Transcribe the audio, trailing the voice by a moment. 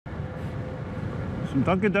Some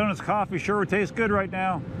Dunkin' Donuts coffee sure would taste good right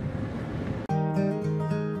now.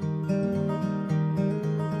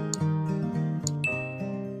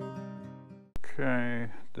 Okay,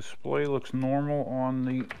 display looks normal on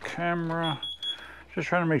the camera. Just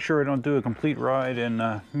trying to make sure I don't do a complete ride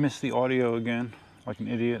and miss the audio again like an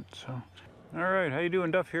idiot. So, all right, how you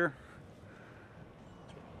doing? Duff here.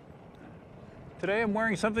 Today I'm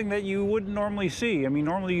wearing something that you wouldn't normally see. I mean,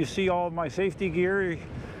 normally you see all of my safety gear.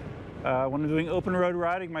 When I'm doing open road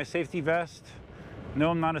riding, my safety vest. No,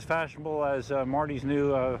 I'm not as fashionable as Marty's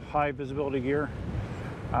new high visibility gear.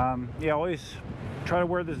 Yeah, I always try to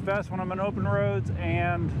wear this vest when I'm on open roads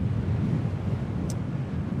and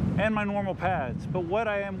my normal pads. But what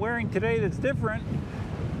I am wearing today that's different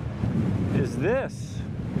is this.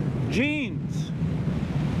 Jeans.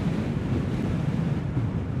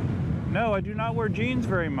 No, I do not wear jeans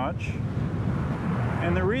very much.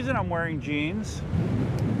 And the reason I'm wearing jeans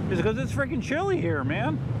is because it's freaking chilly here,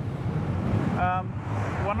 man.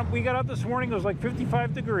 When we got up this morning, it was like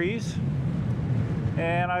 55 degrees.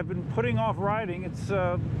 And I've been putting off riding. It's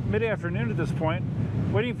mid-afternoon at this point,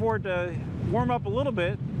 waiting for it to warm up a little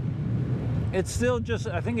bit. It's still just,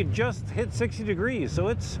 I think it just hit 60 degrees, so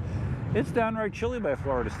it's downright chilly by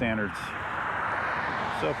Florida standards.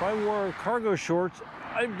 So if I wore cargo shorts,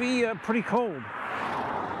 I'd be pretty cold.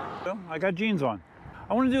 So I got jeans on.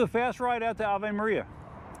 I want to do a fast ride out to Ave Maria.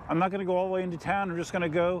 I'm not going to go all the way into town. I'm just going to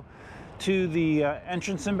go to the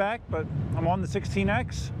entrance and back, but I'm on the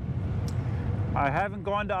 16X. I haven't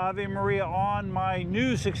gone to Ave Maria on my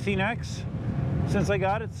new 16X since I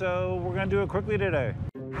got it, so we're going to do it quickly today.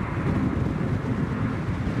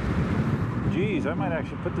 Geez, I might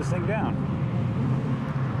actually put this thing down.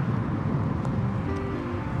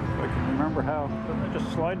 If I can remember how, doesn't it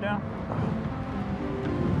just slide down?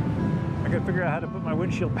 I gotta figure out how to put my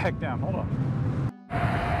windshield back down. Hold on.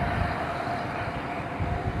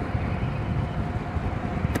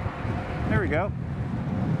 There we go.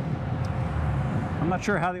 I'm not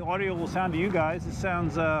sure how the audio will sound to you guys. It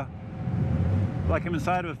sounds like I'm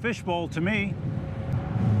inside of a fishbowl to me,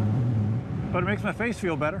 but it makes my face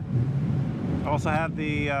feel better. I also have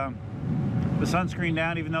the sunscreen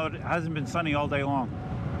down, even though it hasn't been sunny all day long.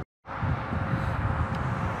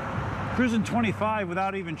 Cruising 25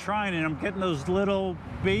 without even trying, and I'm getting those little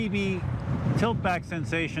baby tilt back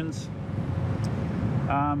sensations.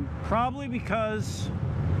 Probably because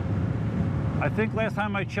I think last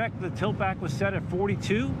time I checked, the tilt back was set at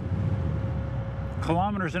 42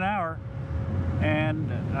 kilometers an hour.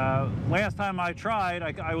 And last time I tried,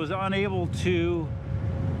 I was unable to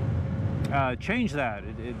change that.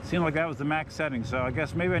 It seemed like that was the max setting, so I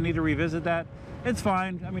guess maybe I need to revisit that. It's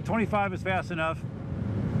fine. I mean, 25 is fast enough.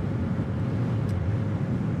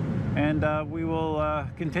 And we will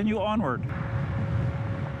continue onward.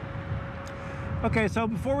 Okay, so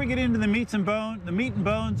before we get into the meat and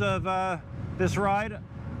bones of this ride,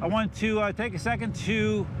 I want to take a second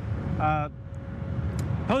to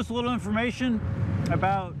post a little information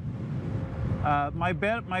about my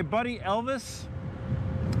buddy Elvis,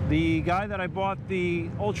 the guy that I bought the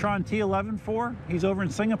Ultron T11 for. He's over in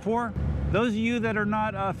Singapore. Those of you that are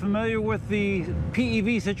not familiar with the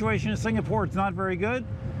PEV situation in Singapore, it's not very good.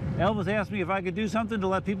 Elvis asked me if I could do something to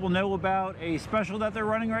let people know about a special that they're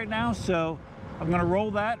running right now, so I'm going to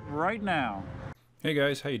roll that right now. Hey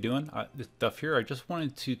guys, how you doing? This Duff here. I just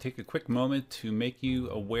wanted to take a quick moment to make you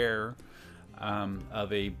aware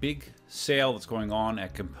of a big sale that's going on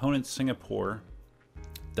at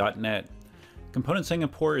ComponentSingapore.net. Component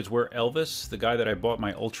Singapore is where Elvis, the guy that I bought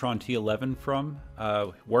my Ultron T11 from,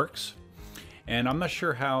 works. And I'm not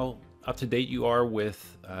sure how up to date you are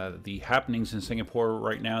with the happenings in Singapore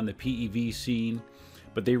right now in the PEV scene,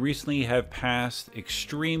 but they recently have passed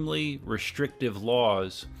extremely restrictive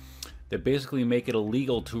laws that basically make it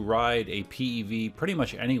illegal to ride a PEV pretty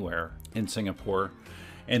much anywhere in Singapore.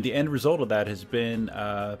 And the end result of that has been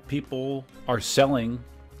people are selling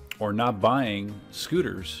or not buying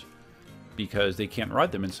scooters because they can't ride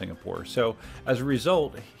them in Singapore. So as a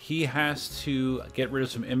result, he has to get rid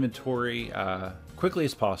of some inventory quickly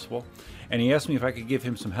as possible. And he asked me if I could give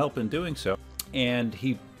him some help in doing so. And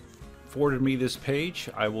he forwarded me this page.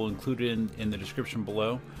 I will include it in the description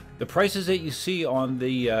below. The prices that you see on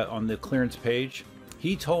the clearance page,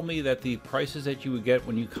 he told me that the prices that you would get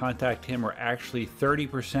when you contact him are actually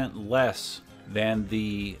 30% less than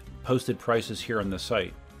the posted prices here on the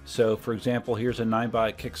site. So for example, here's a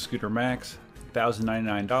Ninebot Kick Scooter Max,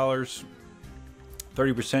 $1,099,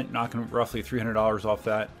 30% knocking roughly $300 off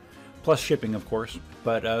that, plus shipping of course.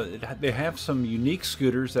 But they have some unique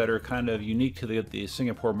scooters that are kind of unique to the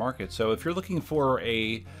Singapore market. So if you're looking for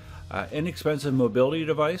a inexpensive mobility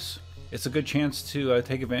device it's a good chance to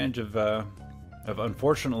take advantage of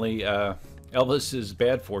unfortunately Elvis's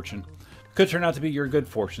bad fortune. Could turn out to be your good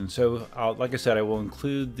fortune. So like I said, I will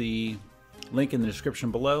include the link in the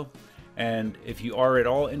description below. And if you are at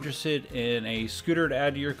all interested in a scooter to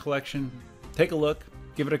add to your collection, take a look,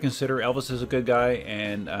 give it a consider. Elvis is a good guy,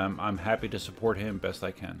 and I'm happy to support him best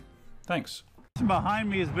I can. Thanks. Behind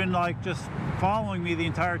me has been like just following me the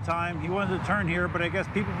entire time. He wanted to turn here, but I guess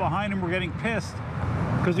people behind him were getting pissed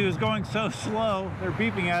because he was going so slow. They're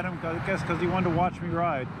beeping at him, I guess because he wanted to watch me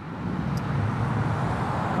ride.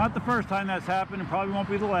 Not the first time that's happened, and probably won't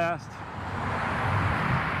be the last.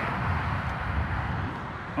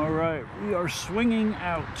 All right, we are swinging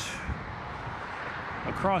out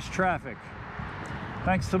across traffic.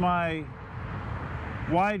 Thanks to my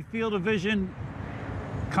wide field of vision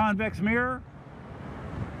convex mirror,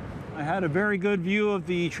 I had a very good view of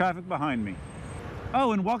the traffic behind me.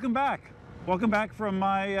 Oh, and welcome back. Welcome back from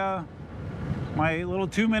my my little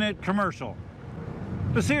 2-minute commercial.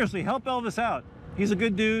 But seriously, help Elvis out. He's a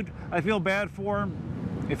good dude. I feel bad for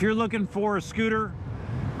him. If you're looking for a scooter,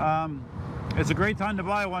 it's a great time to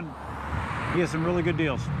buy one. He has some really good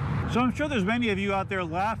deals. So I'm sure there's many of you out there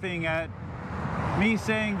laughing at me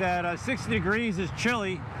saying that 60 degrees is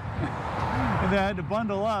chilly and that I had to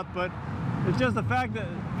bundle up, but it's just the fact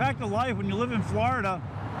of life. When you live in Florida,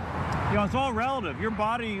 you know, it's all relative. Your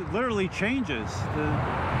body literally changes. You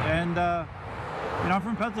know, I'm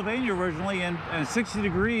from Pennsylvania originally, and 60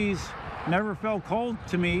 degrees never felt cold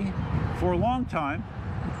to me for a long time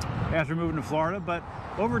after moving to Florida, but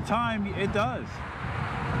over time it does.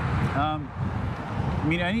 I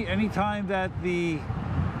mean, any time that the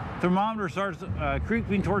thermometer starts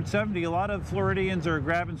creeping towards 70, a lot of Floridians are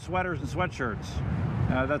grabbing sweaters and sweatshirts.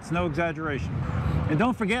 That's no exaggeration. And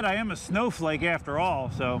don't forget, I am a snowflake after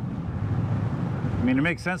all, so I mean, it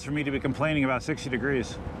makes sense for me to be complaining about 60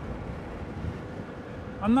 degrees.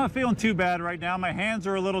 I'm not feeling too bad right now. My hands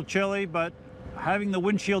are a little chilly, but having the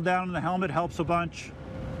windshield down and the helmet helps a bunch.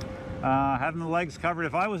 Having the legs covered.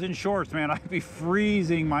 If I was in shorts, man, I'd be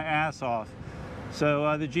freezing my ass off.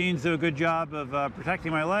 So the jeans do a good job of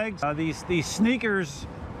protecting my legs. These sneakers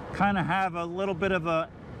kind of have a little bit of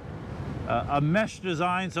a mesh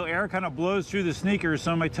design, so air kind of blows through the sneakers.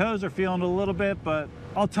 So my toes are feeling a little bit, but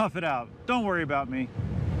I'll tough it out. Don't worry about me.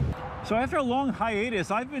 So after a long hiatus,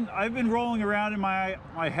 I've been rolling around in my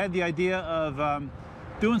head the idea of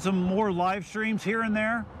doing some more live streams here and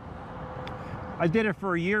there. I did it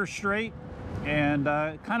for a year straight, and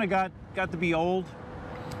kind of got to be old.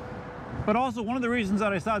 But also, one of the reasons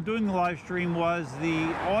that I stopped doing the live stream was the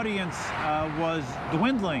audience was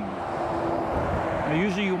dwindling. Now,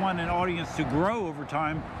 usually you want an audience to grow over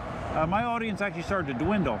time. My audience actually started to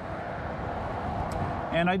dwindle.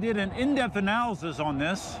 And I did an in-depth analysis on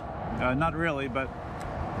this. Not really, but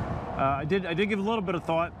I did give a little bit of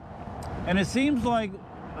thought. And it seems like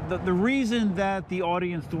the reason that the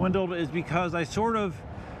audience dwindled is because I sort of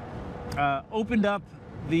opened up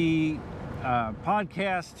the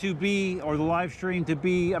podcast to be, or the live stream to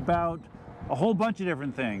be, about a whole bunch of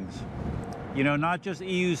different things. You know, not just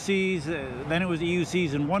EUCs, then it was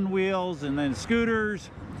EUCs and one wheels, and then scooters.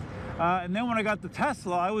 And then when I got the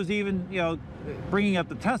Tesla, I was even, you know, bringing up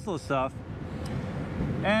the Tesla stuff.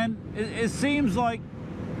 And it seems like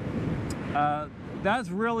that's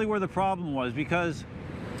really where the problem was, because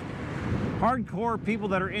hardcore people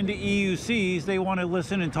that are into EUCs, they want to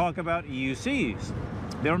listen and talk about EUCs.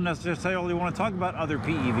 They don't necessarily want to talk about other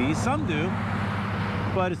PEVs. Some do,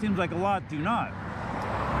 but it seems like a lot do not.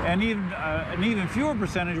 And even an even fewer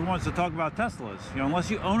percentage wants to talk about Teslas. You know,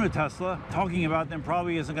 unless you own a Tesla, talking about them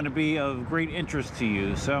probably isn't going to be of great interest to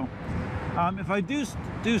you. So if I do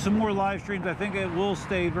some more live streams, I think it will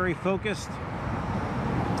stay very focused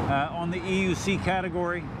on the EUC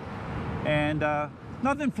category, and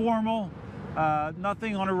nothing formal,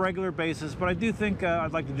 nothing on a regular basis, but I do think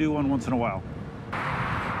I'd like to do one once in a while.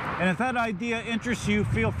 And if that idea interests you,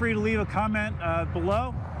 feel free to leave a comment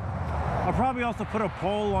below. I'll probably also put a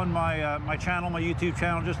poll on my my channel, my YouTube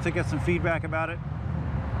channel, just to get some feedback about it.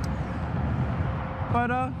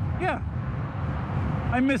 But yeah,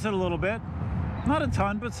 I miss it a little bit. Not a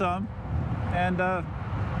ton, but some. And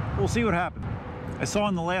we'll see what happens. I saw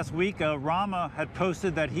in the last week, Rama had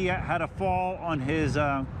posted that he had a fall on his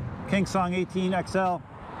KingSong 16X.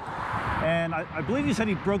 And I believe he said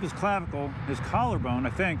he broke his clavicle, his collarbone,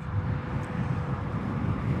 I think.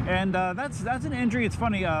 And that's an injury. It's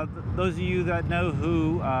funny, those of you that know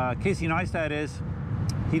who Casey Neistat is,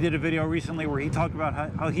 he did a video recently where he talked about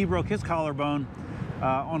how he broke his collarbone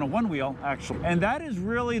on a one wheel, actually. And that is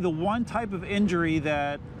really the one type of injury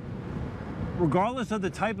that, regardless of the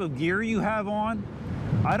type of gear you have on,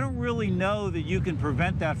 I don't really know that you can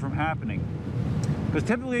prevent that from happening. Because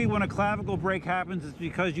typically when a clavicle break happens, it's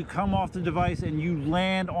because you come off the device and you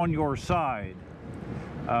land on your side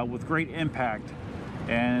with great impact.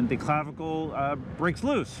 And the clavicle breaks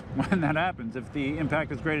loose when that happens, if the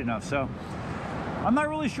impact is great enough. So I'm not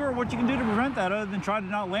really sure what you can do to prevent that other than try to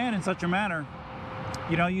not land in such a manner.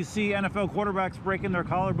 You know, you see NFL quarterbacks breaking their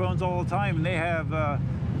collarbones all the time, and they have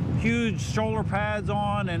huge shoulder pads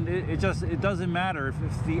on, and it doesn't matter.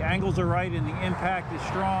 If the angles are right and the impact is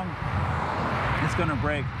strong, it's going to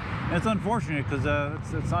break. And it's unfortunate because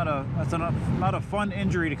it's not a fun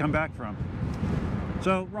injury to come back from.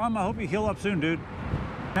 So Ram, I hope you heal up soon, dude.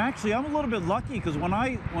 Actually, I'm a little bit lucky because when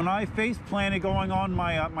I face planted going on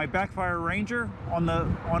my backfire Ranger on the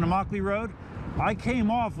Immokalee Road, I came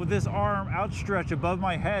off with this arm outstretched above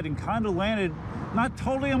my head and kind of landed not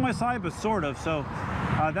totally on my side, but sort of. So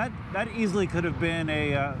that easily could have been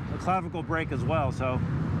a clavicle break as well. So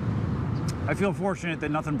I feel fortunate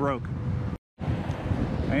that nothing broke.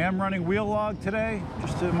 I am running wheel log today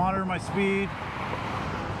just to monitor my speed,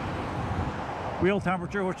 wheel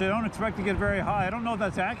temperature, which I don't expect to get very high. I don't know if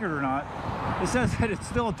that's accurate or not. It says that it's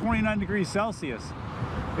still at 29 degrees Celsius.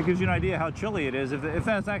 It gives you an idea how chilly it is, if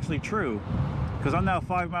that's actually true. Because I'm now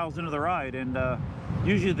 5 miles into the ride, and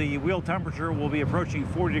usually the wheel temperature will be approaching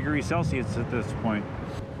 40 degrees Celsius at this point.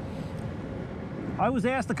 I was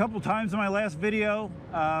asked a couple times in my last video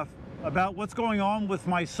about what's going on with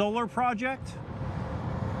my solar project.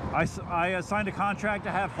 I signed a contract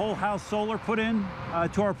to have whole house solar put in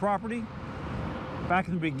to our property back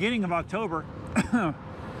in the beginning of October.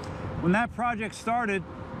 When that project started,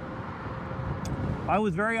 I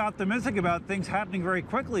was very optimistic about things happening very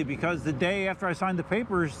quickly, because the day after I signed the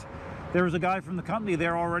papers, there was a guy from the company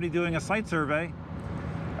there already doing a site survey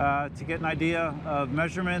to get an idea of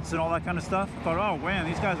measurements and all that kind of stuff. I thought, oh man,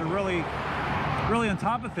 these guys are really on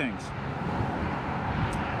top of things.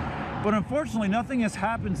 But unfortunately, nothing has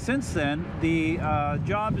happened since then. The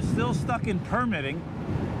job is still stuck in permitting.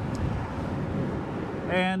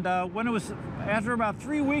 And when it was after about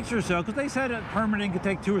 3 weeks or so, because they said that permitting could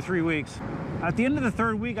take 2 or 3 weeks. At the end of the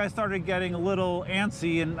third week, I started getting a little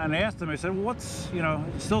antsy, and I asked them, I said, well, what's,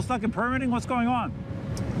 still stuck in permitting? What's going on?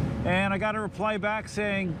 And I got a reply back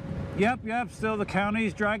saying, yep, still the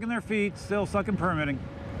county's dragging their feet, still stuck in permitting.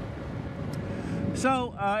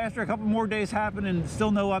 So after a couple more days happened and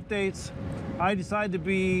still no updates, I decided to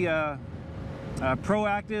be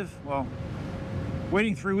proactive. Well,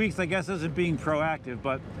 waiting 3 weeks, I guess, isn't being proactive,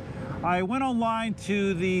 but I went online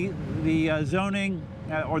to the zoning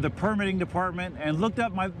or the permitting department and looked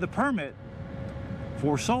up the permit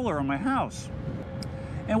for solar on my house.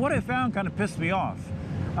 And what I found kind of pissed me off.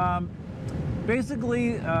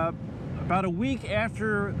 Basically, about a week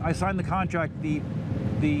after I signed the contract, the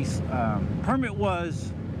permit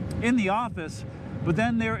was in the office, but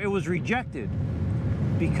then it was rejected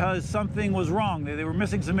because something was wrong. They were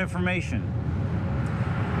missing some information.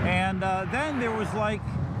 And then there was like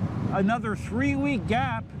another 3-week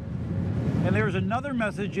gap, and there was another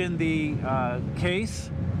message in the case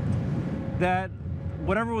that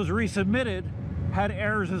whatever was resubmitted had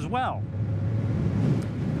errors as well.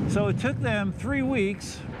 So it took them 3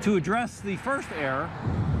 weeks to address the first error.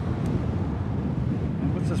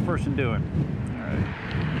 What's this person doing? All right.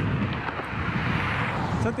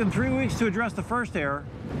 It took them 3 weeks to address the first error.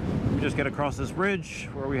 Let me just get across this bridge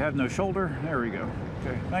where we have no shoulder. There we go.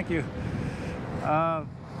 Okay, thank you.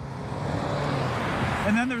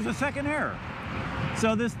 And then there's a second error.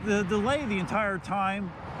 So the delay the entire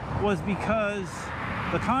time was because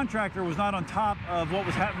the contractor was not on top of what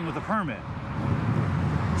was happening with the permit.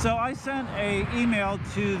 So I sent an email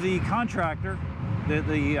to the contractor,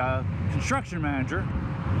 the construction manager,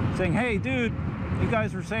 saying, hey dude, you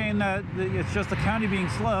guys were saying that it's just the county being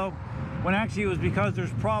slow, when actually it was because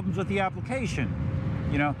there's problems with the application.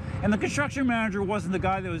 And the construction manager wasn't the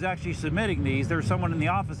guy that was actually submitting these. There was someone in the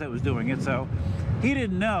office that was doing it, so he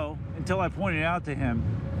didn't know until I pointed it out to him.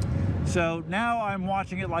 So now I'm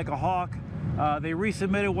watching it like a hawk. They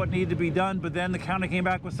resubmitted what needed to be done, but then the county came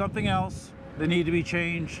back with something else that needed to be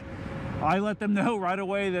changed. I let them know right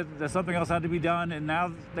away that something else had to be done, and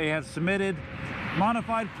now they have submitted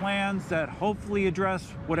modified plans that hopefully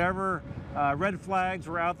address whatever red flags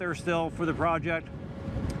were out there still for the project.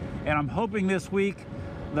 And I'm hoping this week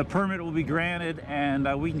the permit will be granted and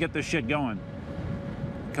we can get this shit going.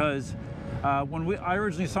 Because when I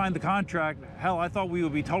originally signed the contract, hell, I thought we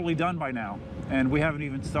would be totally done by now, and we haven't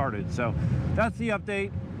even started. So that's the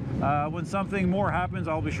update. When something more happens,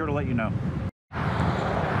 I'll be sure to let you know.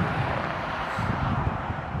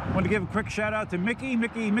 I want to give a quick shout out to Mickey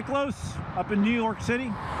Miklos up in New York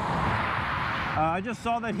City. I just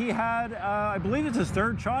saw that he had, I believe it's his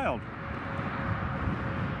third child.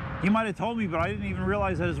 He might have told me, but I didn't even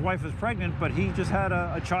realize that his wife was pregnant, but he just had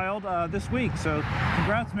a child this week. So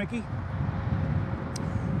congrats, Mickey.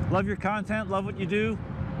 Love your content, love what you do,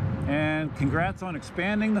 and congrats on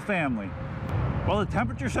expanding the family. Well, the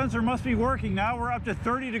temperature sensor must be working now. We're up to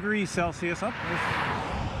 30 degrees Celsius. Oh,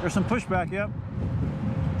 there's some pushback, yep.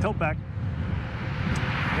 Tilt back.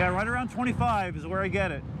 Yeah, right around 25 is where I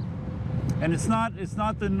get it. And it's not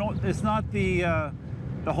the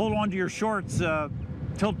hold on to your shorts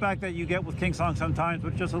tilt back that you get with KingSong sometimes,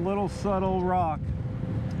 but just a little subtle rock,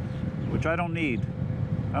 which I don't need.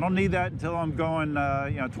 I don't need that until I'm going,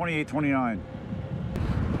 you know, 28, 29.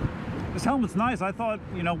 This helmet's nice. I thought,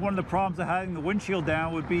 you know, one of the problems of having the windshield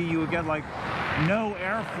down would be you would get like no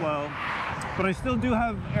airflow, but I still do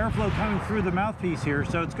have airflow coming through the mouthpiece here,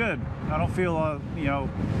 so it's good. I don't feel, you know,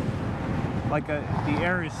 like the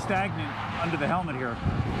air is stagnant under the helmet here.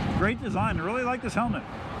 Great design. I really like this helmet.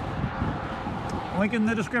 Link in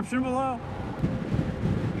the description below.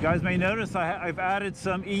 You guys may notice I've added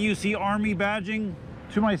some EUC Army badging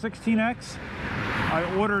to my 16X. I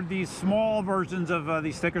ordered these small versions of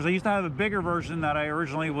these stickers. I used to have a bigger version that I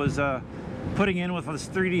originally was putting in with those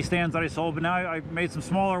 3D stands that I sold, but now I made some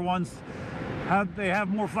smaller ones. They have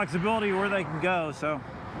more flexibility where they can go, so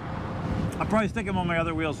I'll probably stick them on my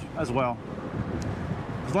other wheels as well.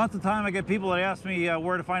 There's lots of time I get people that ask me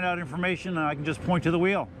where to find out information, and I can just point to the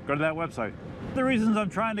wheel. Go to that website. The reasons I'm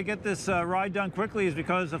trying to get this ride done quickly is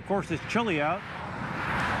because, of course, it's chilly out,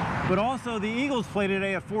 but also the Eagles play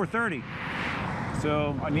today at 4:30.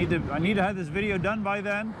 So I need to have this video done by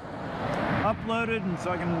then, uploaded, and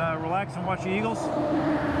so I can relax and watch the Eagles.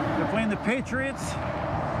 They're playing the Patriots,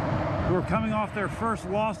 who are coming off their first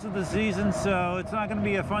loss of the season, so it's not going to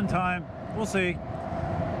be a fun time. We'll see.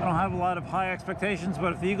 I don't have a lot of high expectations,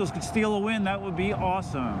 but if the Eagles could steal a win, that would be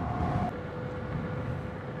awesome.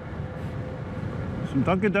 Some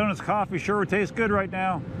Dunkin' Donuts coffee sure would taste good right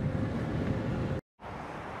now.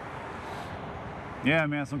 Yeah,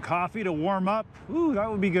 man, some coffee to warm up. Ooh, that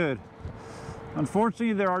would be good.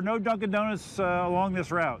 Unfortunately, there are no Dunkin' Donuts along this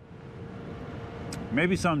route.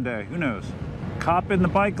 Maybe someday, who knows? Cop in the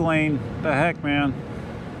bike lane. What the heck, man?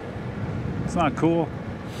 It's not cool.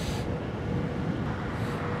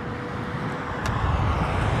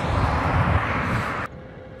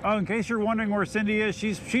 Oh, in case you're wondering where Cindy is,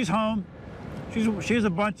 she's home. She has a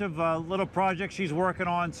bunch of little projects she's working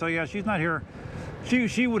on, so yeah, she's not here.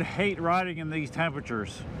 She would hate riding in these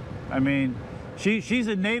temperatures. I mean, she's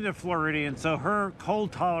a native Floridian, so her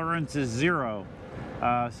cold tolerance is 0.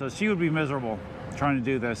 So she would be miserable trying to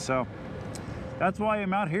do this. So that's why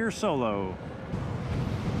I'm out here solo.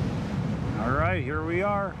 All right, here we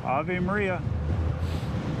are, Ave Maria.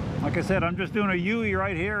 Like I said, I'm just doing a U-E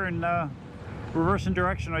right here in reversing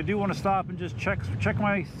direction. I do want to stop and just check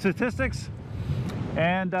my statistics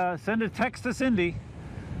and send a text to Cindy,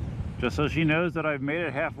 just so she knows that I've made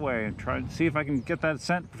it halfway, and try to see if I can get that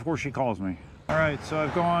sent before she calls me. All right, so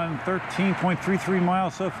I've gone 13.33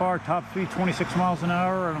 miles so far, top speed 26 miles an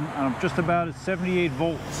hour, and I'm just about at 78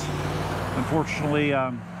 volts. Unfortunately,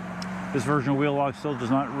 this version of wheel lock still does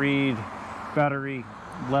not read battery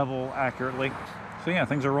level accurately. So yeah,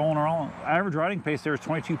 things are rolling around. Average riding pace there is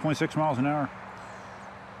 22.6 miles an hour.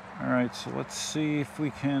 All right, so let's see if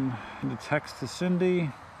we can send a text to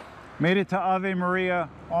Cindy. Made it to Ave Maria,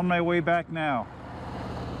 on my way back now.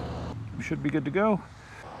 We should be good to go.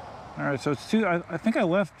 All right, so it's 2, I think I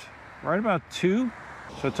left right about 2.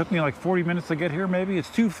 So it took me like 40 minutes to get here, maybe. It's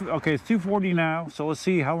 2:40 now, so let's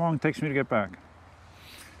see how long it takes me to get back.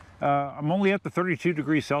 I'm only up to 32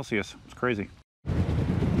 degrees Celsius. It's crazy.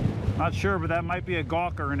 Not sure, but that might be a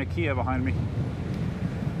Gawker and a Kia behind me.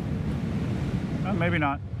 Maybe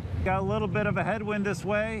not. Got a little bit of a headwind this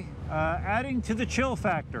way, adding to the chill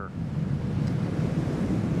factor.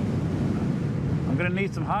 I'm gonna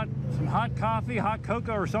need some hot coffee, hot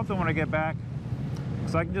cocoa, or something when I get back,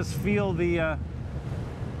 so I can just feel the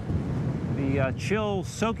chill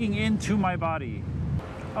soaking into my body.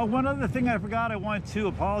 Oh, one other thing I forgot I wanted to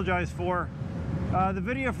apologize for. The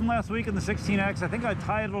video from last week in the 16X, I think I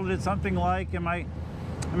titled it something like, am I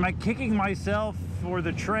kicking myself for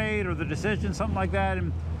the trade or the decision, something like that.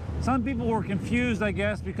 And some people were confused, I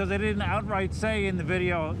guess, because they didn't outright say in the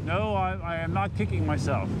video, no, I am not kicking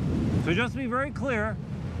myself. So just to be very clear,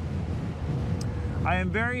 I am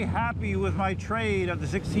very happy with my trade of the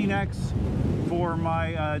 16X for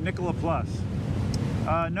my Nikola Plus.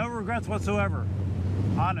 No regrets whatsoever,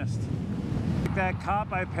 honest. That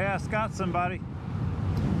cop I passed got somebody.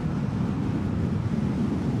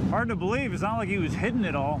 Hard to believe, it's not like he was hitting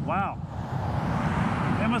it all. Wow.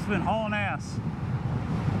 They must have been hauling ass. gas.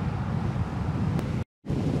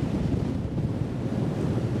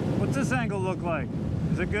 What's this angle look like?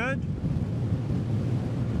 Is it good?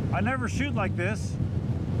 I never shoot like this,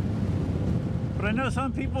 but I know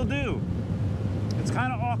some people do. It's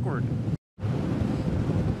kind of awkward.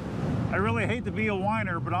 I really hate to be a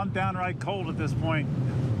whiner, but I'm downright cold at this point.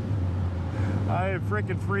 I am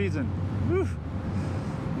freaking freezing. Whew.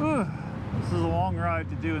 Whew. This is a long ride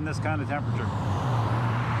to do in this kind of temperature.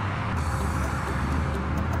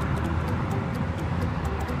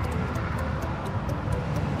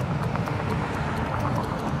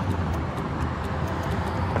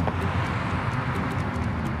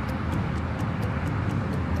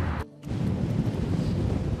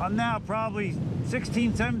 I'm now probably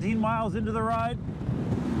 16, 17 miles into the ride.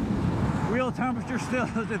 Wheel temperature still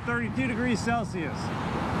is at 32 degrees Celsius.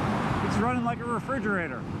 It's running like a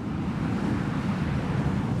refrigerator.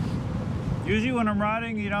 Usually when I'm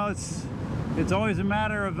riding, you know, it's always a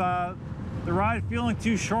matter of the ride feeling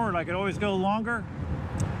too short. I could always go longer.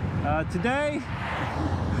 Today,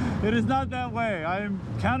 it is not that way. I am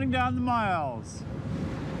counting down the miles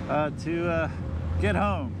to get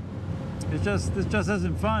home. This just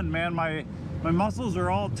isn't fun, man. My muscles are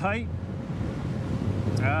all tight.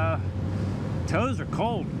 Toes are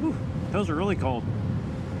cold. Whew, toes are really cold.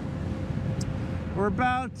 We're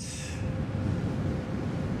about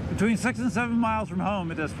between 6 and 7 miles from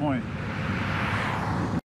home at this point.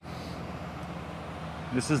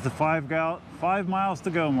 This is the 5 miles to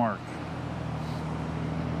go mark.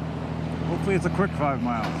 Hopefully it's a quick 5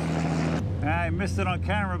 miles. I missed it on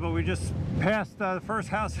camera, but we just passed the first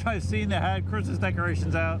house that I've seen that had Christmas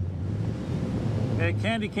decorations out. They had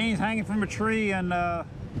candy canes hanging from a tree and a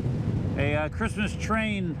Christmas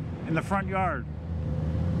train in the front yard.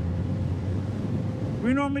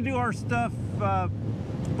 We normally do our stuff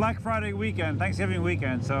Black Friday weekend, Thanksgiving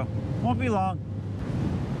weekend, so won't be long.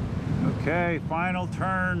 Okay, final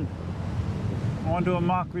turn onto a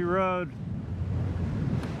Mockley Road.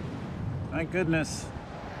 Thank goodness.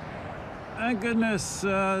 Thank goodness.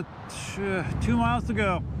 2 miles to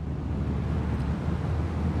go.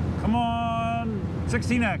 Come on,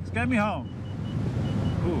 16X, get me home.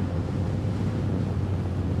 Ooh.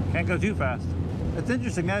 Can't go too fast. It's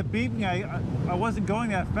interesting, that beeping, I wasn't going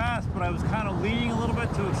that fast, but I was kind of leaning a little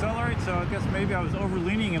bit to accelerate, so I guess maybe I was over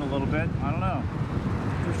leaning it a little bit. I don't know.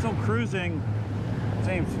 We're still cruising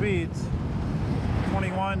same speeds,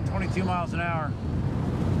 21, 22 miles an hour.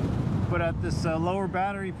 But at this lower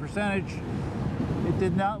battery percentage, it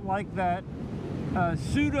did not like that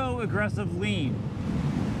pseudo-aggressive lean.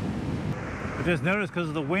 I just noticed because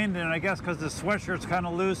of the wind, and I guess because the sweatshirt's kind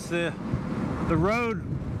of loose, the road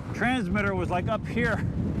transmitter was like up here,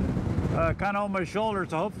 kind of on my shoulder,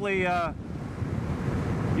 so hopefully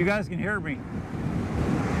you guys can hear me.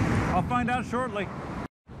 I'll find out shortly.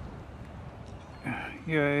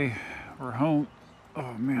 Yay, we're home.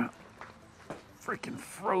 Oh man, freaking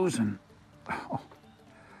frozen. Oh.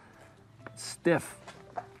 Stiff.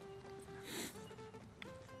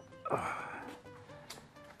 Oh.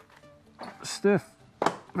 Stiff,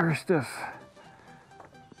 very stiff.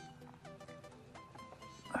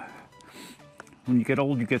 When you get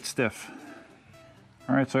old, you get stiff.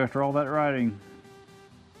 All right, so after all that riding,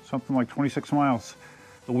 something like 26 miles,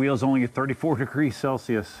 the wheel's only at 34 degrees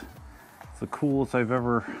Celsius. It's the coolest I've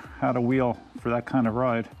ever had a wheel for that kind of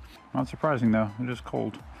ride. Not surprising though, it is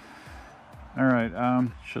cold. All right,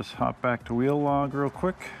 just hop back to wheel log real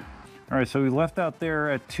quick. All right, so we left out there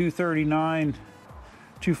at 239,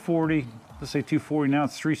 240, let's say 240, now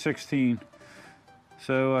it's 316.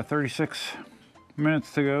 So 36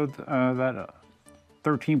 minutes to go, that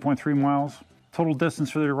 13.3 miles. Total distance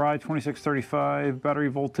for the ride, 2635. Battery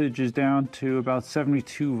voltage is down to about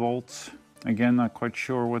 72 volts. Again, not quite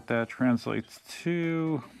sure what that translates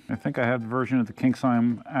to. I think I have the version of the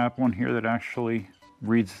KingSong app one here that actually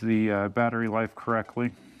reads the battery life correctly.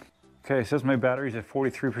 Okay, it says my battery's at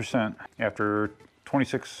 43% after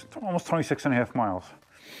almost 26 and a half miles.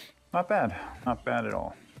 Not bad at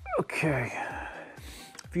all. Okay,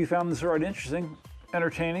 if you found this ride interesting,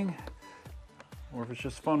 entertaining, or if it's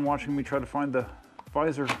just fun watching me try to find the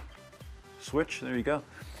visor switch, there you go.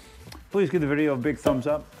 Please give the video a big thumbs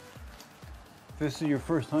up. If this is your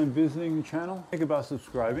first time visiting the channel, think about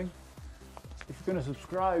subscribing. If you're gonna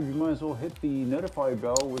subscribe, you might as well hit the notify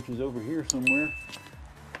bell, which is over here somewhere.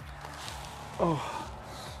 Oh,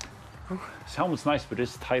 this helmet's nice, but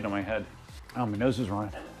it's tight on my head. Oh, my nose is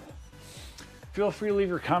running. Feel free to leave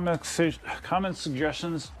your comments,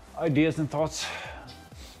 suggestions, ideas, and thoughts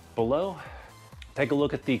below. Take a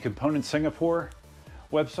look at the Component Singapore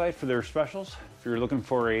website for their specials. If you're looking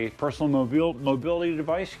for a personal mobility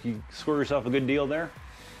device, you score yourself a good deal there.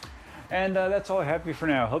 And that's all I have for you for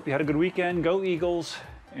now. Hope you had a good weekend. Go Eagles.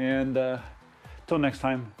 And till next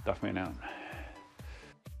time, Duffman out.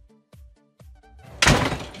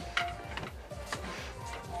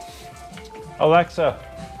 Alexa,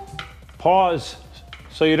 pause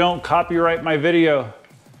so you don't copyright my video.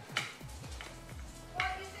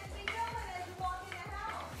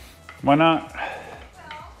 Why not?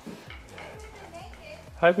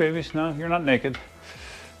 Hi, babies. No, you're not naked.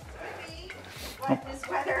 What in this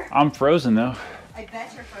weather? I'm frozen, though. I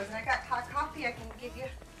bet you're frozen. I got hot coffee I can give you.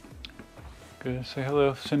 Good. Say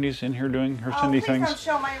hello. Cindy's in here doing her Cindy please things. Don't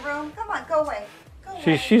show my room. Come on, go away. Go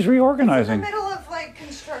away. She's reorganizing. It's in the middle of like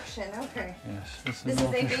construction. Okay. Yes. This is a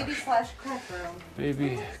baby/craft room.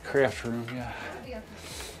 Baby craft room. Yeah.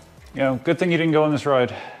 Yeah. Good thing you didn't go on this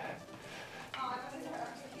ride.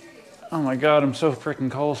 Oh my God, I'm so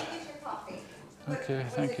freaking cold. Okay,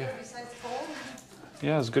 thank you.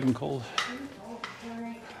 Yeah, it's good and cold.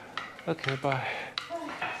 Okay, bye.